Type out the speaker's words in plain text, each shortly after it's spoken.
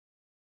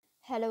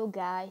Hello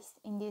guys,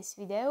 in this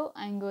video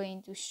I'm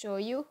going to show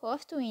you how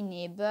to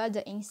enable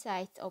the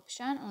Insights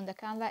option on the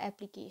Canva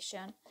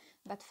application.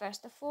 But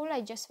first of all,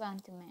 I just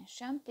want to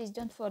mention, please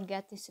don't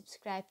forget to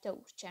subscribe to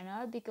our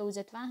channel, because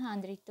at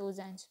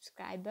 100,000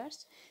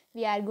 subscribers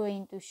we are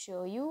going to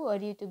show you our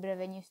YouTube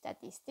revenue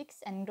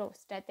statistics and growth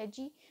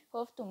strategy,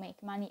 how to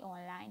make money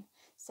online.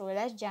 So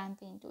let's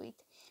jump into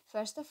it.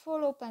 First of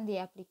all, open the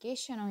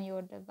application on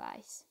your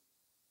device.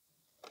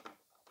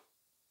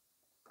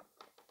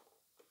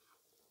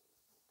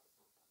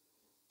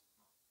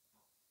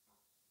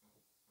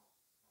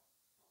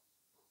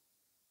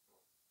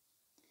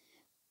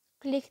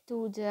 Click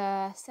to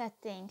the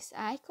settings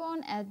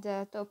icon at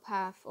the top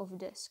half of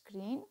the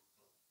screen,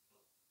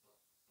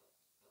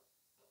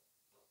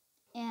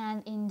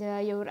 and in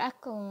the your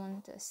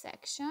account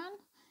section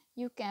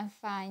you can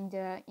find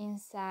the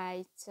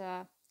Insights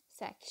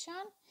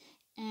section,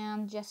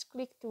 and just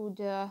click to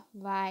the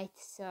white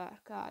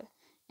circle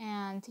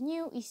and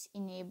new is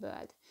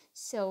enabled.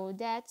 So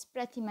that's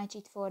pretty much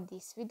it for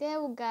this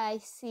video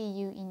guys. See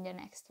you in the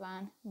next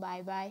one.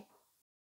 Bye bye.